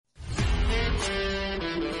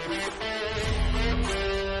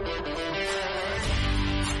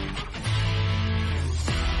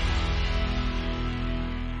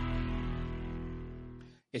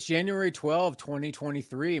It's January 12,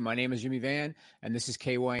 2023. My name is Jimmy Van, and this is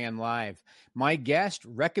KYN Live. My guest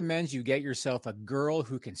recommends you get yourself a girl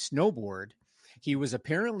who can snowboard. He was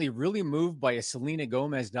apparently really moved by a Selena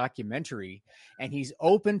Gomez documentary, and he's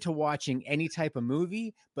open to watching any type of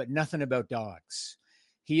movie, but nothing about dogs.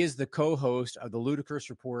 He is the co-host of the Ludicrous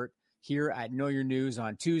Report here at Know Your News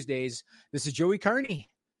on Tuesdays. This is Joey Carney.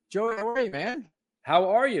 Joey, how are you, man?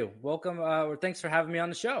 How are you? Welcome. Thanks for having me on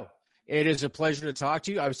the show. It is a pleasure to talk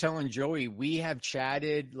to you. I was telling Joey, we have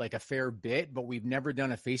chatted like a fair bit, but we've never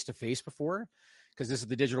done a face-to-face before because this is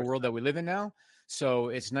the digital world that we live in now. So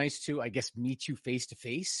it's nice to, I guess, meet you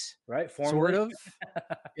face-to-face. Right. Formally. Sort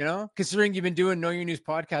of, considering you've been doing Know Your News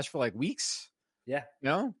podcast for like weeks. Yeah.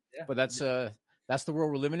 Yeah. But that's the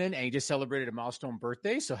world we're living in. And you just celebrated a milestone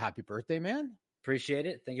birthday. So happy birthday, man. Appreciate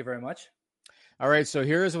it. Thank you very much. All right, so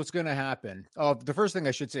here's what's going to happen. Oh, the first thing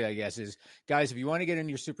I should say, I guess, is, guys, if you want to get into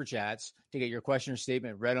your super chats to get your question or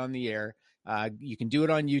statement read on the air, you can do it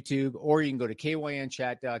on YouTube, or you can go to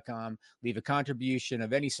kynchat.com, leave a contribution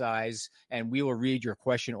of any size, and we will read your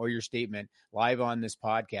question or your statement live on this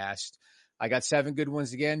podcast. I got 7 good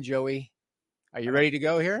ones again, Joey. Are you ready to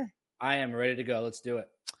go here? I am ready to go. Let's do it.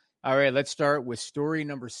 All right, let's start with story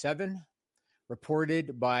number 7,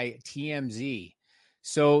 reported by TMZ.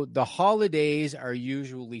 So the holidays are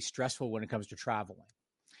usually stressful when it comes to traveling.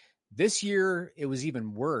 This year, it was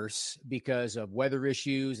even worse because of weather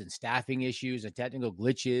issues and staffing issues and technical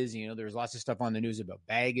glitches. There's lots of stuff on the news about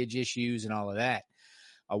baggage issues and all of that.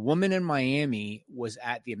 A woman in Miami was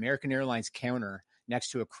at the American Airlines counter next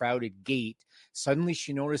to a crowded gate. Suddenly,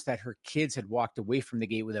 she noticed that her kids had walked away from the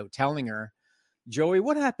gate without telling her. Joey,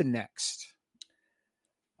 what happened next?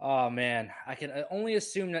 Oh, man, I can only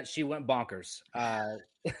assume that she went bonkers. Knowing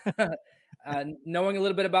a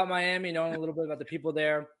little bit about Miami, knowing a little bit about the people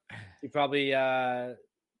there, she probably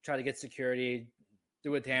tried to get security,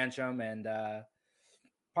 do a tantrum, and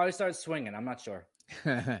probably started swinging. I'm not sure.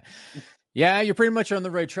 Yeah, you're pretty much on the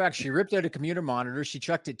right track. She ripped out a commuter monitor. She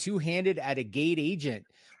chucked it two-handed at a gate agent.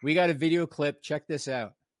 We got a video clip. Check this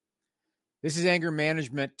out. This is anger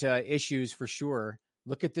management issues for sure.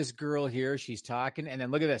 Look at this girl here. She's talking. And then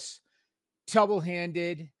look at this.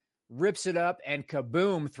 Double-handed, rips it up, and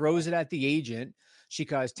kaboom, throws it at the agent. She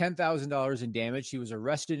caused $10,000 in damage. She was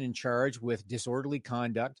arrested and charged with disorderly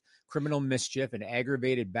conduct, criminal mischief, and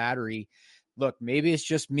aggravated battery. Look, maybe it's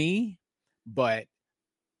just me, but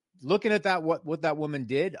looking at that, what that woman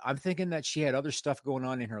did, I'm thinking that she had other stuff going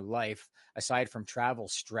on in her life aside from travel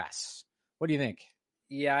stress. What do you think?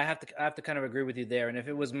 Yeah, I have to kind of agree with you there. And if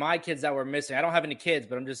it was my kids that were missing, I don't have any kids,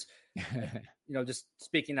 but I'm just, just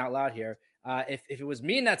speaking out loud here. If it was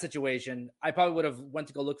me in that situation, I probably would have went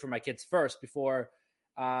to go look for my kids first before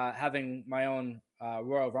having my own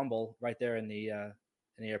Royal Rumble right there in the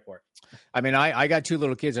airport. I mean, I got 2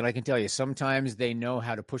 little kids, and I can tell you, sometimes they know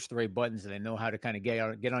how to push the right buttons, and they know how to kind of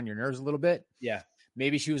get on your nerves a little bit. Yeah.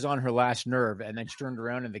 Maybe she was on her last nerve, and then she turned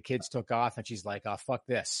around and the kids took off, and she's like, "Oh, fuck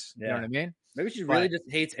this." Yeah. You know what I mean? Maybe she really just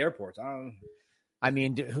hates airports. I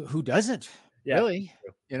mean, who doesn't? Yeah. Really?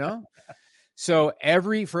 So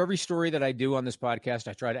for every story that I do on this podcast,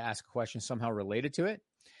 I try to ask a question somehow related to it.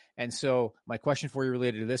 And so my question for you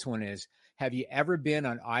related to this one is, have you ever been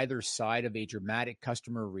on either side of a dramatic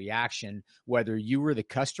customer reaction, whether you were the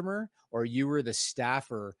customer or you were the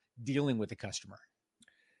staffer dealing with the customer?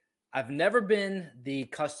 I've never been the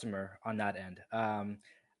customer on that end.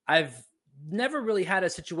 I've never really had a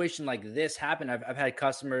situation like this happen. I've had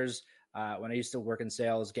customers when I used to work in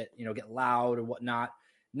sales get loud or whatnot.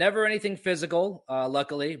 Never anything physical,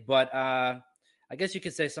 luckily, but I guess you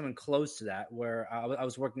could say something close to that. Where I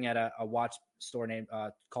was working at a watch store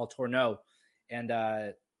called Tourneau, and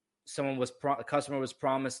a customer was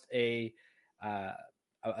promised a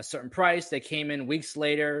certain price. They came in weeks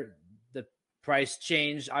later. Price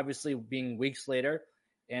changed, obviously being weeks later,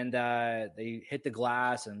 and they hit the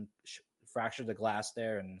glass and fractured the glass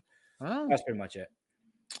there, and that's pretty much it.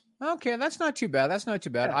 Okay, that's not too bad.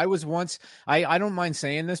 Yeah. I was once, I don't mind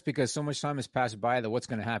saying this because so much time has passed by that what's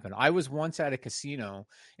going to happen. I was once at a casino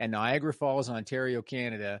in Niagara Falls, Ontario,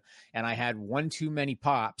 Canada, and I had one too many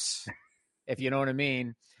pops, if you know what I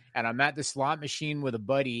mean, and I'm at the slot machine with a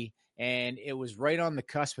buddy, and it was right on the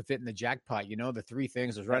cusp of hitting the jackpot. The 3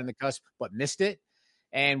 things was right on the cusp, but missed it.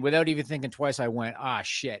 And without even thinking twice, I went,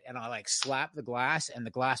 shit. And I slapped the glass, and the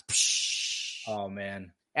glass, psh. Oh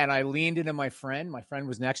man. And I leaned into my friend. My friend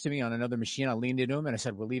was next to me on another machine. I leaned into him and I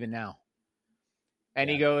said, "We're leaving now." And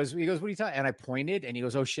he goes, "What are you talking?" And I pointed, and he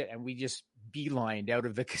goes, "Oh shit." And we just beelined out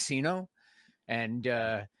of the casino. And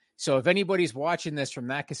so if anybody's watching this from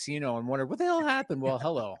that casino and wonder what the hell happened, well,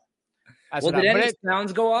 hello. That's Well, what did happened. any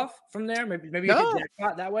sounds go off from there? Maybe you hit No,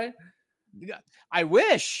 jackpot that way. I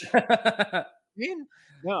wish.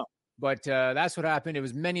 No, but that's what happened. It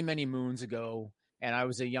was many, many moons ago, and I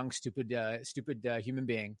was a young, stupid human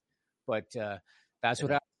being. But that's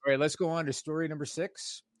what happened. All right, let's go on to story number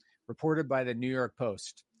 6, reported by the New York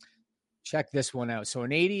Post. Check this one out. So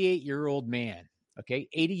an 88-year-old man, okay,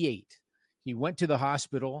 88, he went to the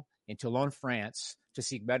hospital in Toulon, France, to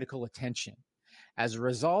seek medical attention. As a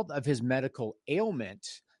result of his medical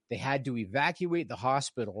ailment, they had to evacuate the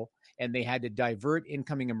hospital and they had to divert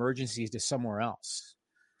incoming emergencies to somewhere else.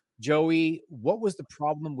 Joey, what was the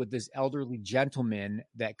problem with this elderly gentleman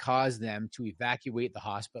that caused them to evacuate the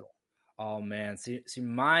hospital? Oh man, see,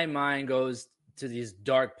 my mind goes to these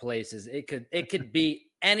dark places. It could be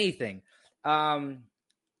anything.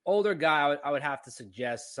 Older guy, I would have to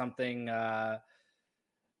suggest something. I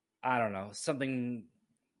don't know, something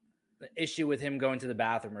issue with him going to the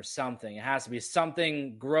bathroom or something. It has to be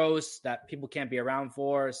something gross that people can't be around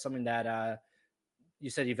for. Something that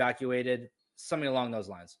you said evacuated. Something along those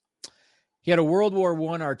lines. He had a World War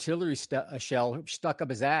I artillery shell stuck up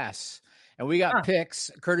his ass. And we got pics,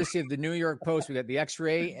 courtesy of the New York Post. We got the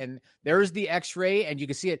X-ray, and there's the X-ray, and you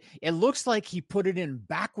can see it. It looks like he put it in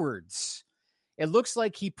backwards. It looks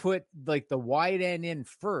like he put like the wide end in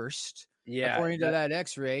first, according to that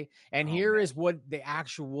X-ray. And here is what the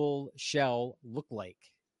actual shell looked like.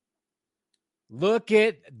 Look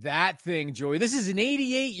at that thing, Joey. This is an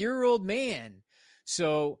 88-year-old man.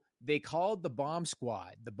 So they called the bomb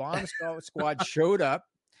squad. The bomb squad showed up,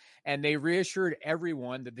 and they reassured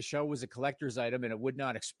everyone that the shell was a collector's item and it would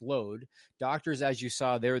not explode. Doctors, as you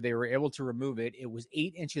saw there, they were able to remove it. It was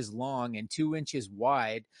 8 inches long and 2 inches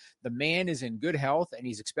wide. The man is in good health, and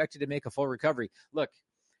he's expected to make a full recovery. Look,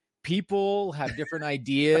 people have different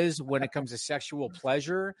ideas when it comes to sexual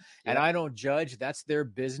pleasure, and I don't judge. That's their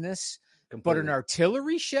business. Completely. But an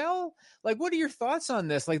artillery shell? Like, what are your thoughts on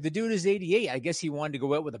this? Like, the dude is 88. I guess he wanted to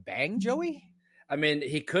go out with a bang, Joey? I mean,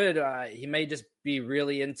 he could. He may just be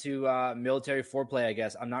really into military foreplay, I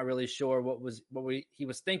guess. I'm not really sure he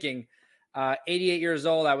was thinking. 88 years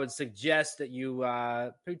old, I would suggest that you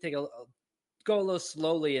go a little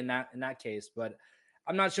slowly in that case. But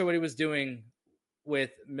I'm not sure what he was doing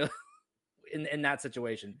with in that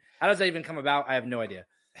situation. How does that even come about? I have no idea.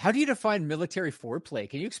 How do you define military foreplay?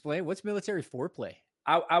 Can you explain what's military foreplay?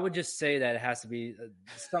 I would just say that it has to be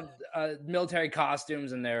some military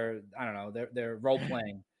costumes and they're role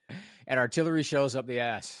playing. And artillery shells up the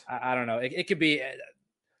ass. I don't know. It could be.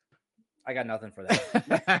 I got nothing for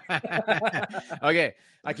that. Okay.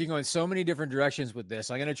 I can go in so many different directions with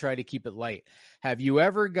this. I'm going to try to keep it light. Have you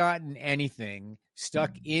ever gotten anything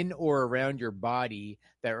stuck in or around your body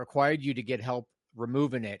that required you to get help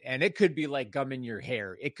removing it? And it could be like gum in your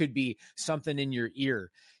hair. It could be something in your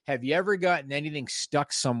ear. Have you ever gotten anything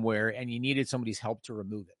stuck somewhere and you needed somebody's help to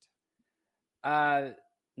remove it?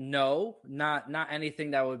 No, not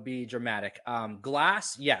anything that would be dramatic.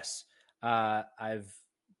 Glass, yes. I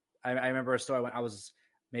remember a story when I was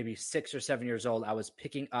maybe 6 or 7 years old. I was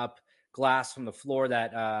picking up glass from the floor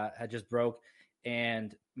that had just broke,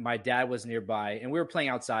 and my dad was nearby, and we were playing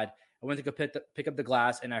outside. I went to go pick up the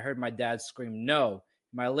glass, and I heard my dad scream, "No!"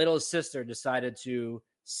 My little sister decided to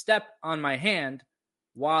step on my hand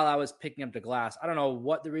while I was picking up the glass. I don't know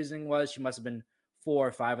what the reasoning was. She must have been 4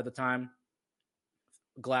 or 5 at the time.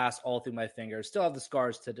 Glass all through my fingers. Still have the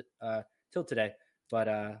scars till today.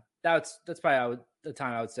 But that's probably the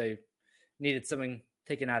time I would say needed something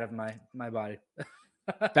taken out of my body.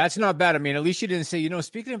 That's not bad. I mean, at least you didn't say,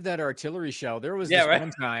 speaking of that artillery shell, there was this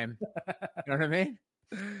one time. You know what I mean?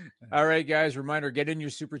 All right, guys. Reminder, get in your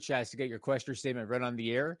super chats to get your question or statement right on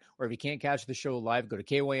the air. Or if you can't catch the show live, go to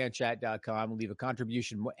kynchat.com, leave a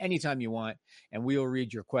contribution anytime you want, and we'll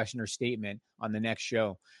read your question or statement on the next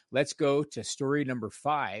show. Let's go to story number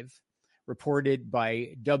 5, reported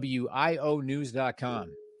by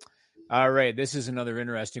WIOnews.com. All right, this is another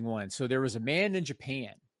interesting one. So there was a man in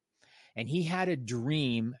Japan, and he had a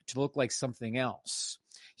dream to look like something else.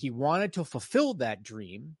 He wanted to fulfill that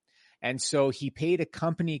dream. And so he paid a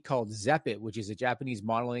company called Zeppit, which is a Japanese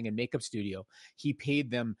modeling and makeup studio. He paid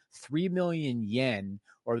them 3 million yen,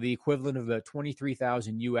 or the equivalent of about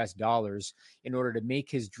 $23,000 in order to make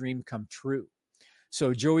his dream come true.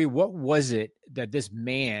 So, Joey, what was it that this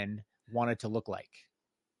man wanted to look like?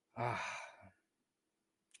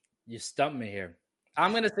 You stumped me here. I'm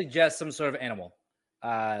going to suggest some sort of animal.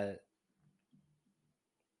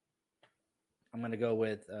 I'm going to go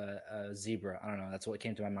with a zebra. I don't know. That's what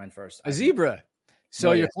came to my mind first. A zebra.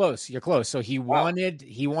 So you're close. You're close. So he wanted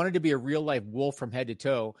to be a real life wolf from head to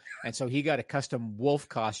toe. And so he got a custom wolf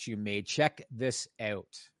costume made. Check this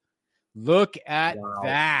out. Look at Wow.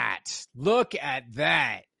 that. Look at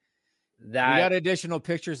that. We got additional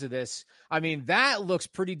pictures of this. I mean, that looks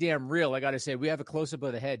pretty damn real. I got to say, we have a close-up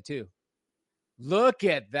of the head too. Look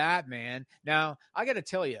at that, man. Now, I got to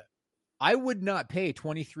tell you, I would not pay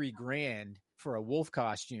 23 grand for a wolf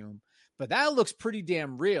costume, but that looks pretty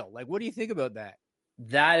damn real. Like, what do you think about that?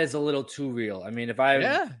 That is a little too real. I mean, if I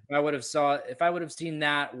would have seen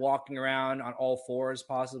that walking around on all fours,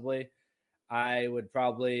 possibly, I would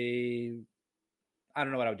probably, I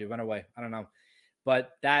don't know what I would do. Run away. I don't know.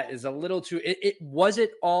 But that is a little too, was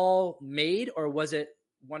it all made, or was it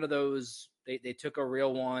one of those, they took a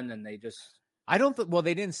real one and they just, I don't think, well,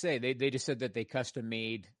 they didn't say, they just said that they custom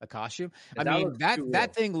made a costume. I mean,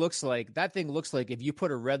 that thing looks like if you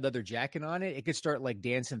put a red leather jacket on it, it could start like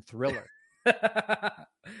dancing Thriller.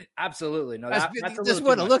 Absolutely. No, that's just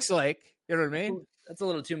what it looks like. You know what I mean? That's a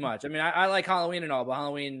little too much. I mean, I like Halloween and all, but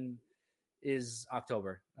Halloween is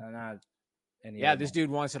October. Not any this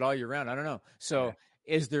dude wants it all year round. I don't know. So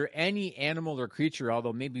is there any animal or creature,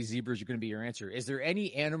 although maybe zebras are going to be your answer, is there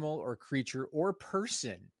any animal or creature or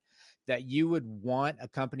person that you would want a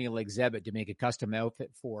company like Zebit to make a custom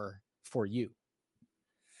outfit for you?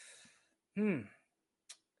 I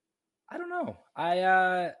don't know.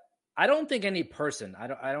 I don't think any person.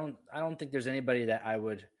 I don't think there's anybody that I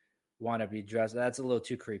would want to be dressed. That's a little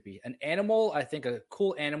too creepy. An animal, I think a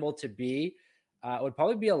cool animal to be would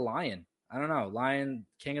probably be a lion. I don't know. Lion,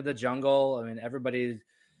 king of the jungle. I mean, everybody,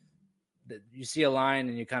 you see a lion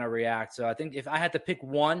and you kind of react. So I think if I had to pick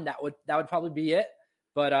one, that would probably be it.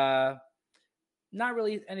 But not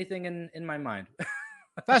really anything in my mind.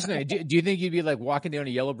 Fascinating. Do you think you'd be like walking down a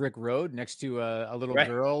yellow brick road next to a little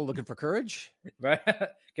girl looking for courage? Right.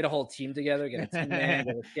 Get a whole team together. Get a team man.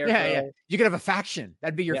 Get a scarecrow. Yeah. You could have a faction.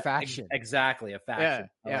 That'd be your faction. Exactly. A faction.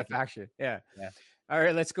 Yeah. Faction. Yeah. All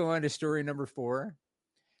right. Let's go on to story number 4,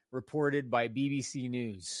 reported by BBC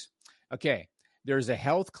News. Okay. There's a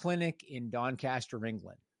health clinic in Doncaster,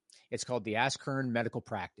 England. It's called the Askern Medical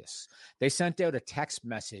Practice. They sent out a text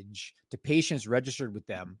message to patients registered with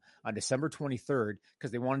them on December 23rd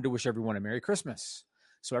because they wanted to wish everyone a Merry Christmas.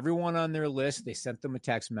 So everyone on their list, they sent them a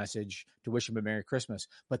text message to wish them a Merry Christmas.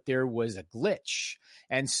 But there was a glitch.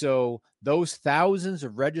 And so those thousands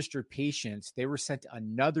of registered patients, they were sent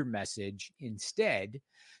another message instead.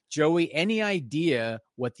 Joey, any idea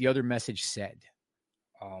what the other message said?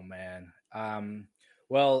 Oh, man.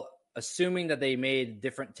 Well, assuming that they made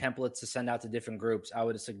different templates to send out to different groups, I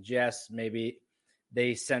would suggest maybe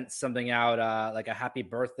they sent something out like a happy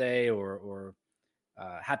birthday or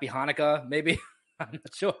happy Hanukkah, maybe. I'm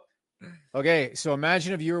not sure. Okay, so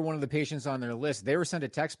imagine if you were one of the patients on their list. They were sent a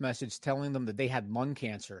text message telling them that they had lung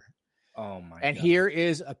cancer. Oh, my God. And here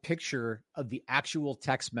is a picture of the actual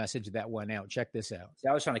text message that went out. Check this out. See,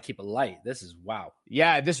 I was trying to keep it light. This is wow.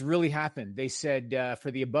 Yeah, this really happened. They said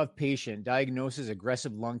for the above patient, diagnosis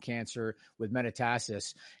aggressive lung cancer with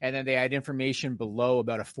metastasis. And then they had information below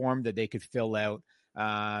about a form that they could fill out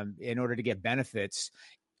in order to get benefits.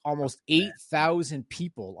 Almost 8,000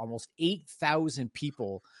 people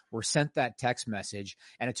were sent that text message.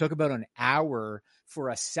 And it took about an hour for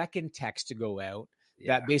a second text to go out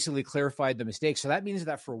that basically clarified the mistake. So that means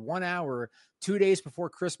that for 1 hour, 2 days before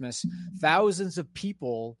Christmas, thousands of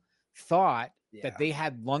people thought that they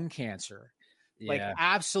had lung cancer. Like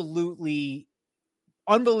absolutely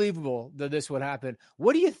unbelievable that this would happen.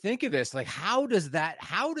 What do you think of this? Like, how does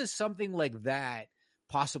something like that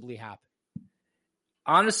possibly happen?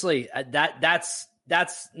 Honestly, that's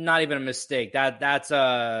not even a mistake. That's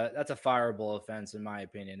a fireable offense, in my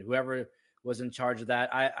opinion. Whoever was in charge of that.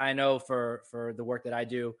 I know for the work that I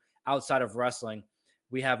do outside of wrestling,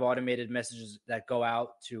 we have automated messages that go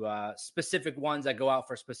out to specific ones that go out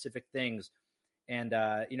for specific things. And,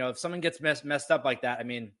 if someone gets messed up like that, I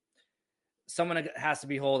mean, someone has to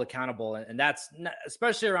be held accountable. And that's not,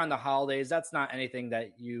 especially around the holidays, that's not anything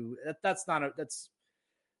that it's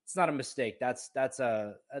not a mistake. That's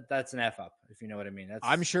an F up, if you know what I mean.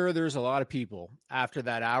 I'm sure there's a lot of people after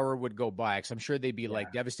that hour would go by, because I'm sure they'd be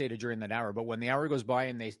like devastated during that hour. But when the hour goes by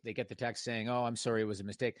and they get the text saying, "Oh, I'm sorry, it was a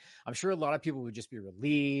mistake," I'm sure a lot of people would just be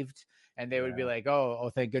relieved, and they would be like,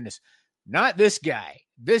 "Oh, thank goodness." Not this guy.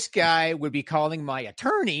 This guy would be calling my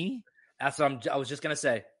attorney. That's what I was just gonna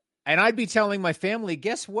say. And I'd be telling my family,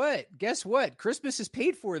 guess what? Christmas is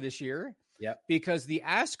paid for this year. Yep. Because the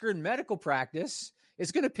Askern Medical Practice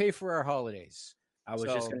is going to pay for our holidays. I was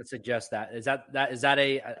just going to suggest that. Is that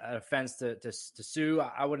a offense to sue?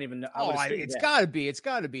 I wouldn't even know. It's got to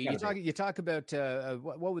be. You talk about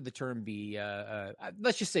what would the term be?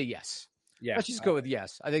 Let's just say yes. Yeah. Let's just go with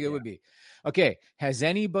yes. I think it would be. Okay. Has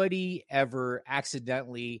anybody ever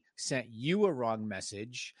accidentally sent you a wrong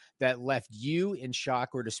message that left you in shock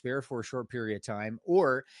or despair for a short period of time?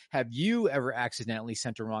 Or have you ever accidentally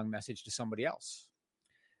sent a wrong message to somebody else?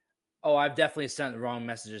 Oh, I've definitely sent wrong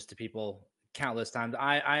messages to people countless times.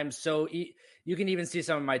 I'm so you can even see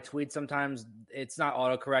some of my tweets sometimes. It's not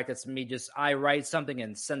autocorrect. It's me I write something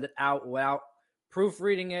and send it out without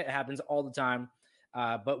proofreading it. It happens all the time.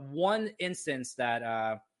 But one instance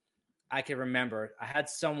that I can remember, I had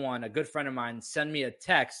someone, a good friend of mine, send me a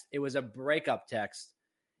text. It was a breakup text,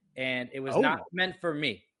 and it was not meant for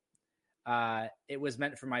me. It was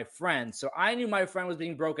meant for my friend. So I knew my friend was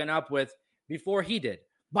being broken up with before he did.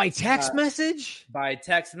 By text message? By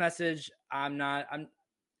text message. I'm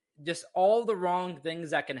just all the wrong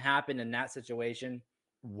things that can happen in that situation.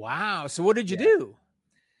 Wow. So what did you do?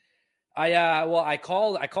 I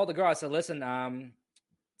called the girl. I said, listen,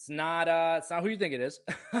 it's not who you think it is.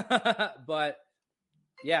 But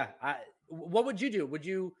yeah, what would you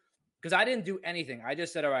do? Because I didn't do anything. I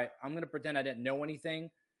just said, all right, I'm going to pretend I didn't know anything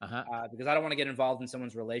because I don't want to get involved in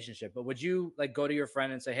someone's relationship. But would you like go to your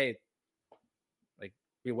friend and say, hey, like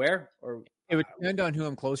beware? Or it would depend on who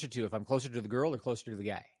I'm closer to. If I'm closer to the girl or closer to the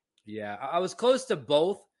guy. Yeah, I was close to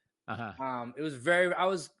both. I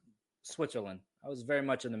was Switzerland. I was very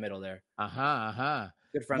much in the middle there.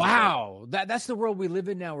 Good friends. Wow, that's the world we live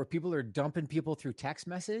in now, where people are dumping people through text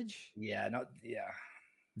message. Yeah,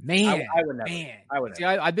 man, I would never. Man. I would. See,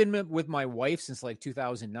 I've been with my wife since like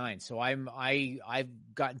 2009, so I've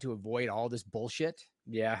gotten to avoid all this bullshit.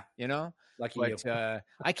 Yeah, lucky you.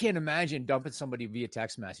 I can't imagine dumping somebody via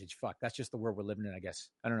text message. Fuck, that's just the world we're living in, I guess.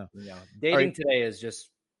 I don't know. Dating today is just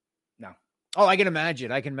no. Oh, I can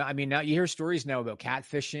imagine. I mean, now you hear stories now about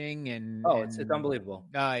catfishing and it's unbelievable.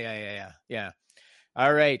 Oh, yeah.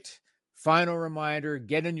 All right. Final reminder,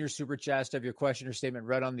 get in your super chat, have your question or statement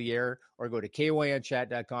read on the air, or go to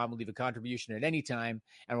kynchat.com, leave a contribution at any time,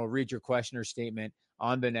 and we'll read your question or statement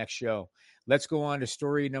on the next show. Let's go on to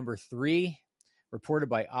story number 3, reported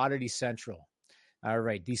by Oddity Central. All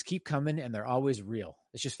right. These keep coming, and they're always real.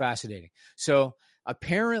 It's just fascinating. So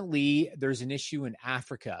apparently there's an issue in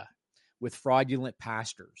Africa with fraudulent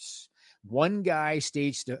pastors. One guy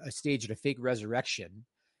staged a fake resurrection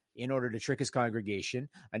in order to trick his congregation.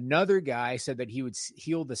 Another guy said that he would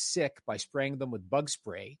heal the sick by spraying them with bug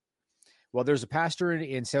spray. Well, there's a pastor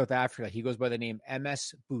in South Africa. He goes by the name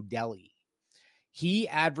MS Budeli. He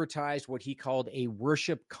advertised what he called a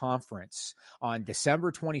worship conference on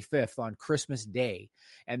December 25th on Christmas Day.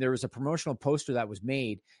 And there was a promotional poster that was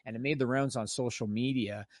made, and it made the rounds on social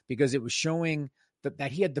media because it was showing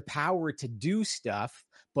that he had the power to do stuff,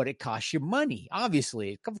 but it costs you money.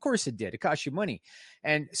 Obviously, of course it did. It cost you money.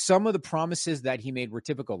 And some of the promises that he made were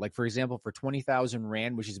typical. Like, for example, for 20,000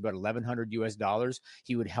 Rand, which is about $1,100 US,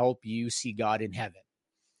 he would help you see God in heaven.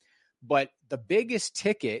 But the biggest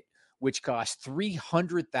ticket, which cost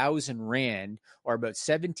 300,000 Rand, or about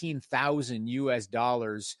 17,000 US,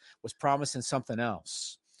 was promising something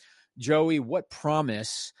else. Joey, what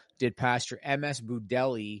promise did Pastor MS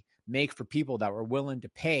Budeli make for people that were willing to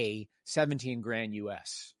pay 17 grand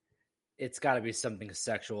US? It's got to be something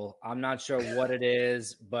sexual. I'm not sure what it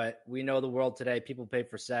is, but we know the world today. People pay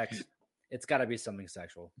for sex. It's got to be something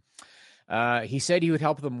sexual. He said he would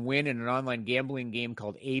help them win in an online gambling game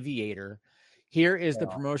called Aviator. Here is the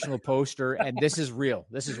promotional poster, and this is real.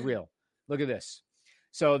 This is real. Look at this.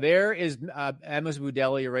 So there is MS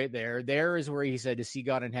Budeli right there. There is where he said to see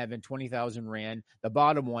God in heaven, 20,000 Rand. The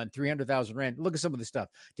bottom one, 300,000 Rand. Look at some of the stuff.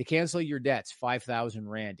 To cancel your debts, 5,000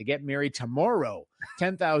 Rand. To get married tomorrow,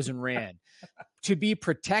 10,000 Rand. To be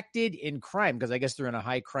protected in crime, because I guess they're in a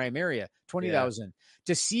high crime area, 20,000. Yeah.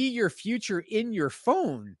 To see your future in your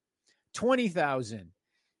phone, 20,000.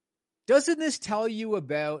 Doesn't this tell you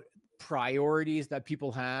about priorities that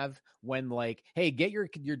people have when, like, hey, get your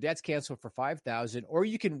debts canceled for 5,000, or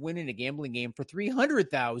you can win in a gambling game for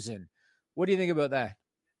 300,000? What do you think about that?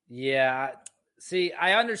 Yeah, see,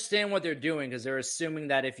 I understand what they're doing because they're assuming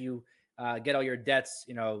that if you get all your debts,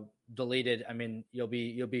 deleted, I mean, you'll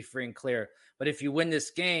be free and clear. But if you win this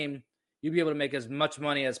game, you'll be able to make as much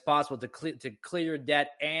money as possible to clear your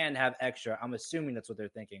debt and have extra. I'm assuming that's what they're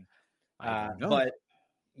thinking. But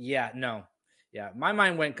yeah, no. Yeah, my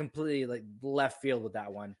mind went completely like left field with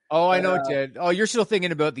that one. Oh, I know it did. Oh, you're still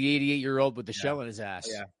thinking about the 88-year-old with the shell in his ass.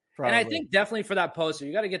 Yeah, probably. And I think definitely for that poster,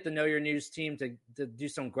 you got to get the Know Your News team to do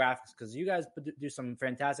some graphics because you guys do some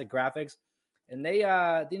fantastic graphics, and they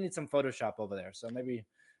need some Photoshop over there. So maybe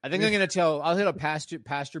I think I'll hit up Pastor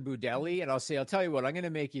Budeli, and I'll tell you what, I'm going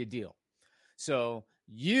to make you a deal. So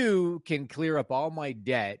you can clear up all my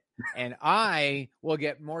debt and I will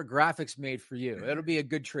get more graphics made for you. It'll be a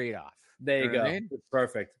good trade-off. There you know what go. I mean? It's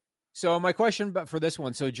perfect. So my question for this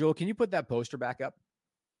one. So Joel, can you put that poster back up?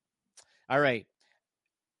 All right.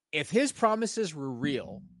 If his promises were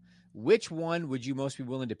real, which one would you most be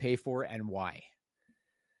willing to pay for and why?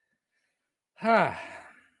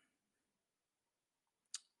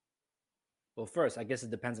 Well, first, I guess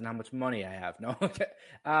it depends on how much money I have. No, okay.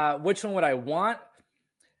 Which one would I want?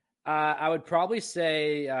 I would probably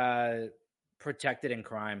say protected in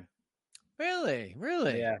crime. Really?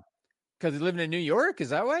 Yeah, Because living in New York,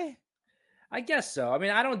 is that why? I guess so. I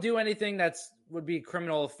mean, I don't do anything that's would be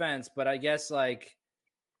criminal offense, but I guess like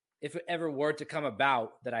if it ever were to come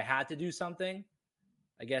about that I had to do something,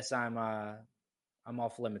 I guess I'm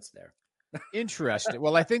off limits there. Interesting.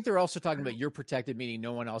 Well, I think they're also talking about you're protected, meaning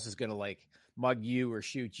no one else is going to like mug you or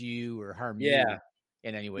shoot you or harm you Yeah,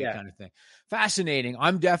 in any way, yeah. kind of thing. Fascinating.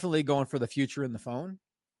 I'm definitely going for the future in the phone.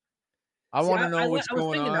 I See, want to know what's I was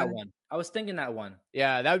going thinking that on. one. I was thinking that one.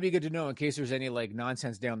 Yeah, that would be good to know in case there's any like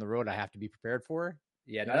nonsense down the road I have to be prepared for.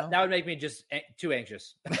 Yeah, You know? that would make me just too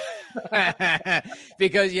anxious.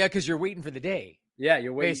 because you're waiting for the day. Yeah,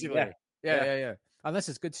 you're waiting. Basically. Yeah. Unless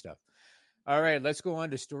it's good stuff. All right, let's go on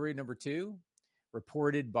to story number 2,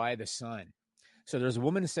 reported by The Sun. So there's a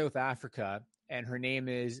woman in South Africa, and her name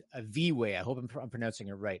is Aviwe. I hope I'm pronouncing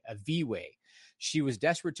it right. Aviwe. She was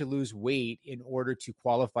desperate to lose weight in order to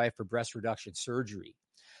qualify for breast reduction surgery.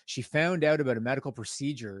 She found out about a medical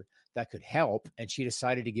procedure that could help, and she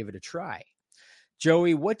decided to give it a try.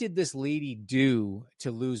 Joey, what did this lady do to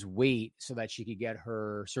lose weight so that she could get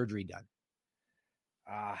her surgery done?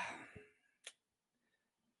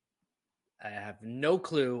 I have no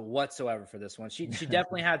clue whatsoever for this one. She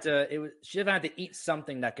definitely had to. She definitely had to eat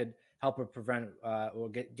something that could help her prevent or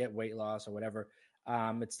get weight loss or whatever.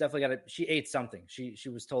 It's definitely got to. She ate something. She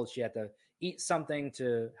was told she had to eat something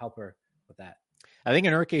to help her with that. I think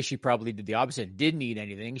in her case, she probably did the opposite. Didn't eat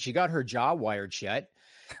anything. She got her jaw wired shut.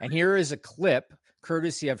 And here is a clip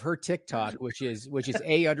courtesy of her TikTok, which is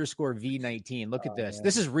A_V19. Look at this. Man.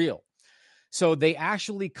 This is real. So they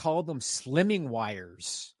actually call them slimming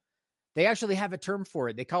wires. They actually have a term for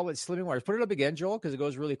it. They call it slimming wires. Put it up again, Joel, because it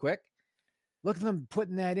goes really quick. Look at them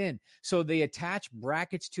putting that in. So they attach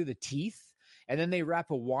brackets to the teeth, and then they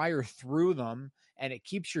wrap a wire through them, and it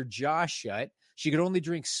keeps your jaw shut. She could only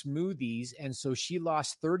drink smoothies, and so she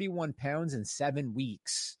lost 31 pounds in 7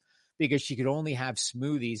 weeks because she could only have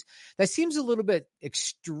smoothies. That seems a little bit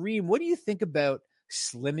extreme. What do you think about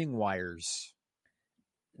slimming wires?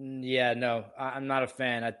 Yeah, no, I'm not a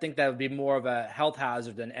fan. I think that would be more of a health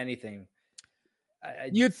hazard than anything.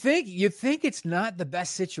 You'd think it's not the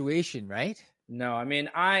best situation, right? No, I mean,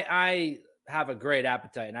 I have a great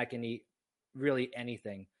appetite and I can eat really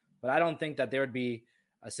anything, but I don't think that there would be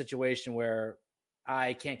a situation where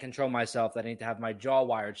I can't control myself, that I need to have my jaw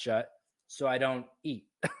wired shut so I don't eat.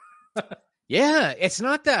 Yeah, it's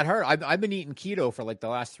not that hard. I've been eating keto for like the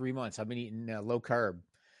last 3 months. I've been eating low carb.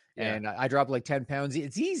 Yeah. And I dropped like 10 pounds.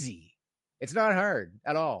 It's easy. It's not hard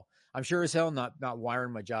at all. I'm sure as hell not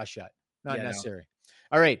wiring my jaw shut. Not necessary.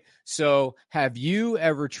 No. All right. So have you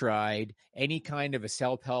ever tried any kind of a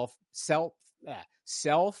self-help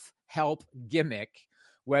gimmick,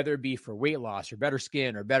 whether it be for weight loss or better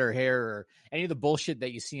skin or better hair or any of the bullshit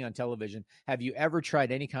that you see on television? Have you ever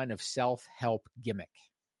tried any kind of self-help gimmick?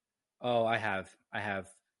 Oh, I have.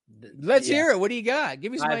 Let's hear it. What do you got?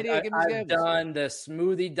 Give me some idea. I've done the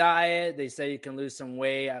smoothie diet. They say you can lose some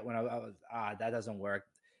weight. When I was that doesn't work.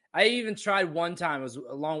 I even tried one time. It was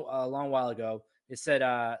a long while ago. It said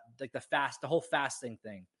like the whole fasting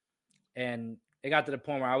thing, and it got to the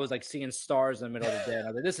point where I was like seeing stars in the middle of the day. And I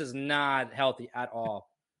was like, this is not healthy at all.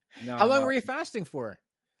 No. How long were you fasting for?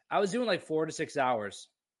 I was doing like 4 to 6 hours.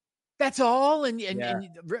 That's all, and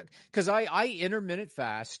because I intermittent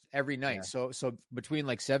fast every night, so between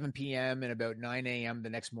like 7 p.m. and about 9 a.m. the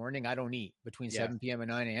next morning, I don't eat between 7 p.m. and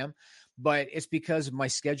 9 a.m. But it's because of my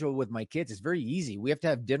schedule with my kids. It's very easy. We have to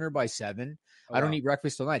have dinner by 7. I don't eat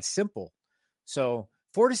breakfast till 9. It's simple. So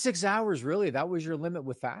 4 to 6 hours, really, that was your limit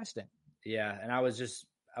with fasting. Yeah, and I was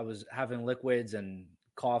having liquids and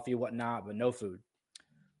coffee, whatnot, but no food.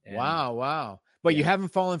 And wow. But you haven't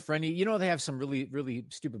fallen for any, they have some really, really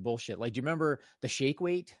stupid bullshit. Like, do you remember the shake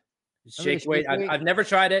weight? Shake weight. I've never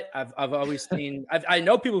tried it. I've always seen, I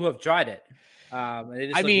know people who have tried it.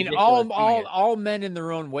 I mean, all men in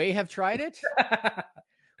their own way have tried it.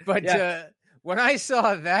 But when I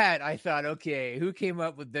saw that, I thought, okay, who came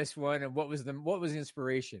up with this one, and what was the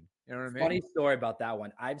inspiration? You know what I mean? Funny story about that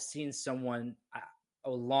one. I've seen someone a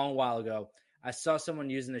long while ago. I saw someone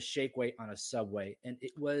using a shake weight on a Subway, and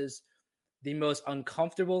it was the most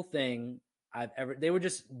uncomfortable thing I've ever. They were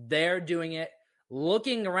just there doing it,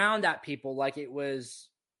 looking around at people like it was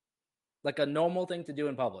like a normal thing to do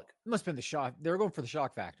in public. It must have been the shock. They were going for the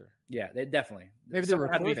shock factor. Yeah, they definitely. Maybe they were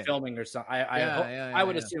Someone had to be recording. filming or something. Yeah, I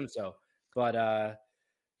would assume so. But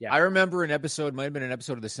yeah. I remember an episode, might have been an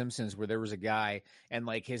episode of The Simpsons, where there was a guy and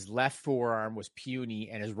like his left forearm was puny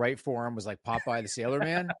and his right forearm was like Popeye the Sailor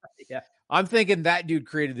Man. Yeah. I'm thinking that dude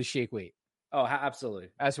created the shake weight. Oh, absolutely.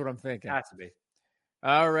 That's what I'm thinking. Has to be.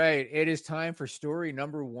 All right. It is time for story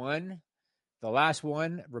number 1. The last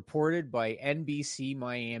one reported by NBC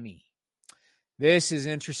Miami. This is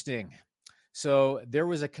interesting. So there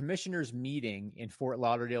was a commissioner's meeting in Fort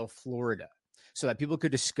Lauderdale, Florida, so that people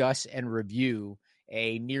could discuss and review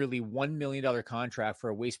a nearly $1 million contract for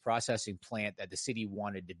a waste processing plant that the city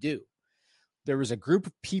wanted to do. There was a group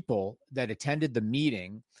of people that attended the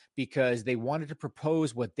meeting because they wanted to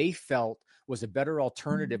propose what they felt was a better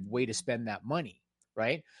alternative way to spend that money,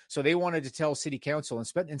 right? So they wanted to tell city council,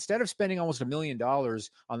 instead of spending almost $1 million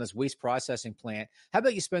on this waste processing plant, how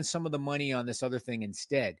about you spend some of the money on this other thing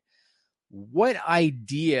instead? What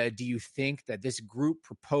idea do you think that this group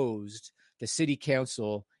proposed to city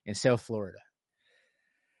council in South Florida?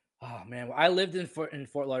 Oh man, I lived in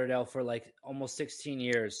Fort Lauderdale for like almost 16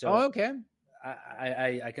 years. So okay.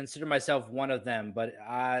 I consider myself one of them, but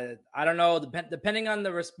I don't know. Depending on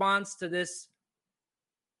the response to this,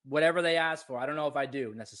 whatever they ask for, I don't know if I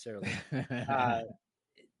do necessarily.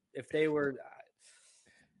 If they were,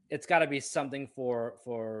 it's got to be something for.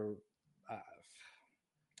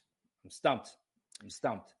 I'm stumped.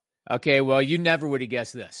 Okay, well, you never would have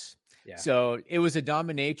guessed this. Yeah. So it was a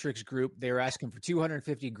dominatrix group. They were asking for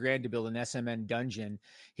 $250,000 to build an SMN dungeon.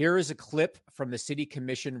 Here is a clip from the city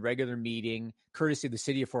commission regular meeting, courtesy of the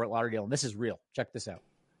city of Fort Lauderdale. And this is real. Check this out.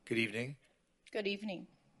 Good evening. Good evening.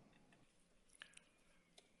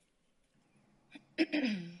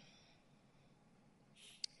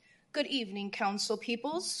 Good evening, council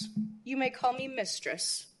peoples. You may call me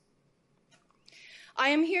mistress. I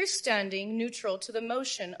am here standing neutral to the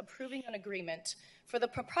motion approving an agreement for the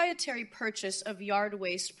proprietary purchase of yard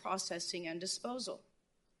waste processing and disposal.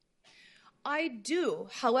 I do,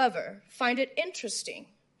 however, find it interesting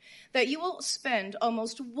that you will spend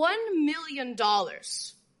almost $1 million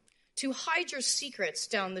to hide your secrets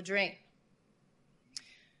down the drain.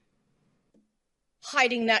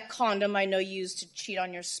 Hiding that condom I know you used to cheat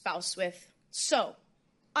on your spouse with. So,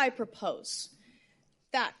 I propose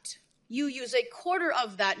that you use a quarter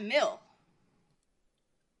of that mill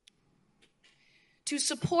to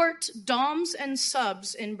support doms and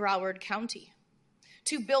subs in Broward County,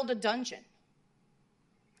 to build a dungeon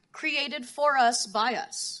created for us by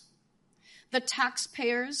us, the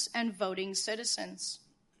taxpayers and voting citizens.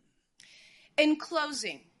 In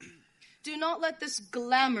closing, do not let this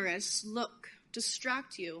glamorous look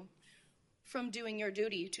distract you from doing your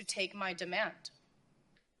duty to take my demand.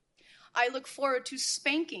 I look forward to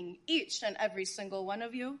spanking each and every single one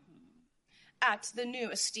of you at the new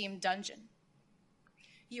esteemed dungeon.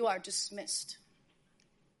 You are dismissed.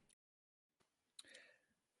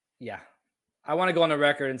 Yeah. I want to go on the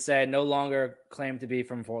record and say I no longer claim to be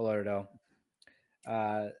from Fort Lauderdale.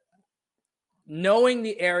 Knowing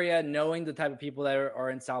the area, knowing the type of people that are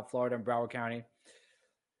in South Florida and Broward County,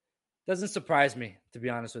 doesn't surprise me, to be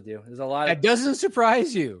honest with you. There's a lot. That doesn't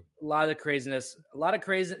surprise you. A lot of craziness.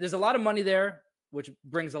 There's a lot of money there, which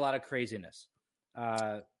brings a lot of craziness.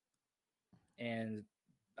 And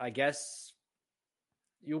I guess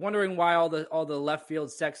you're wondering why all the left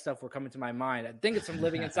field sex stuff were coming to my mind. I think it's from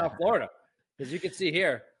living in South Florida. As you can see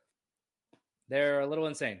here, they're a little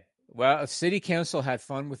insane. Well, city council had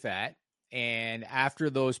fun with that. And after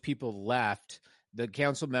those people left, the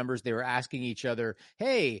council members, they were asking each other,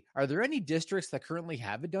 hey, are there any districts that currently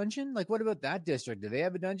have a dungeon? Like, what about that district? Do they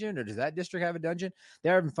have a dungeon, or does that district have a dungeon?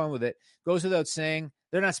 They're having fun with it. Goes without saying,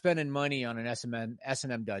 they're not spending money on an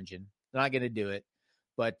S&M dungeon. They're not going to do it.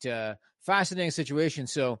 But fascinating situation.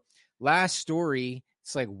 So last story,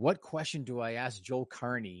 it's like, what question do I ask Joel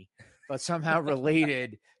Carney, but somehow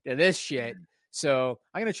related to this shit? So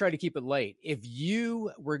I'm going to try to keep it light. If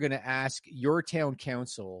you were going to ask your town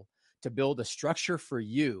council to build a structure for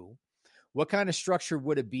you, what kind of structure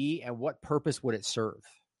would it be and what purpose would it serve?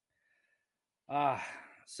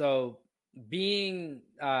 So being,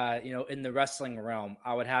 in the wrestling realm,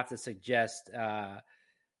 I would have to suggest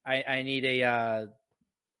I need a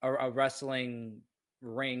wrestling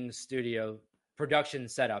ring studio production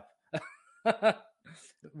setup,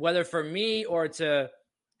 whether for me or to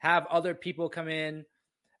have other people come in.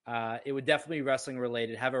 It would definitely be wrestling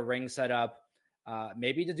related, have a ring set up,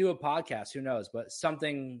 maybe to do a podcast, who knows, but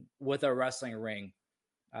something with a wrestling ring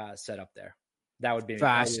set up there. That would be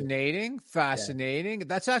fascinating. Fascinating. Yeah.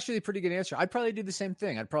 That's actually a pretty good answer. I'd probably do the same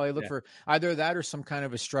thing. I'd probably look for either that or some kind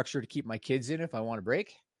of a structure to keep my kids in if I want to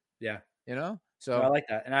break. Yeah. You know? So I like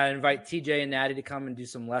that. And I invite TJ and Natty to come and do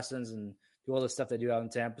some lessons and do all the stuff they do out in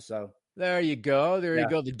Tampa. So there you go. There you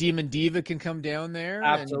go. The Demon Diva can come down there.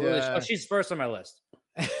 Absolutely. And, she's first on my list.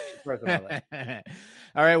 She's first on my list.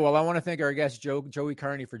 All right. Well, I want to thank our guest, Joey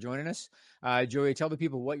Carney, for joining us. Joey, tell the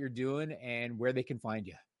people what you're doing and where they can find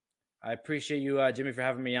you. I appreciate you, Jimmy, for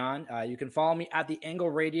having me on. You can follow me at The Angle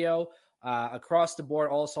Radio across the board,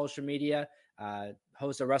 all social media.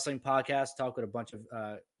 Host a wrestling podcast, talk with a bunch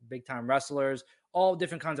of big-time wrestlers, all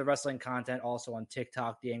different kinds of wrestling content, also on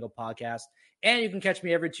TikTok, The Angle Podcast. And you can catch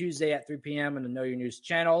me every Tuesday at 3 p.m. on the Know Your News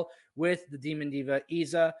channel with the Demon Diva,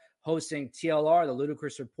 Isa, hosting TLR, The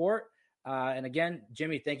Ludicrous Report. And again,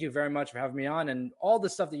 Jimmy, thank you very much for having me on and all the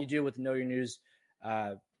stuff that you do with the Know Your News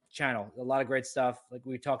channel. A lot of great stuff like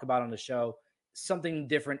we talk about on the show, something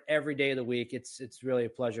different every day of the week. It's really a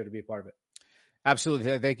pleasure to be a part of it.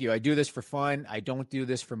 Absolutely. Thank you. I do this for fun. I don't do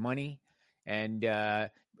this for money. And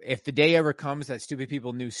if the day ever comes that Stupid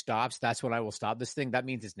People News stops, that's when I will stop this thing. That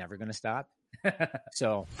means it's never going to stop.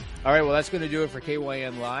 So, all right. Well, that's going to do it for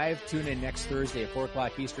KYN Live. Tune in next Thursday at 4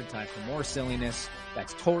 o'clock Eastern time for more silliness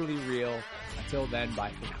that's totally real. Until then,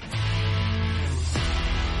 bye for now.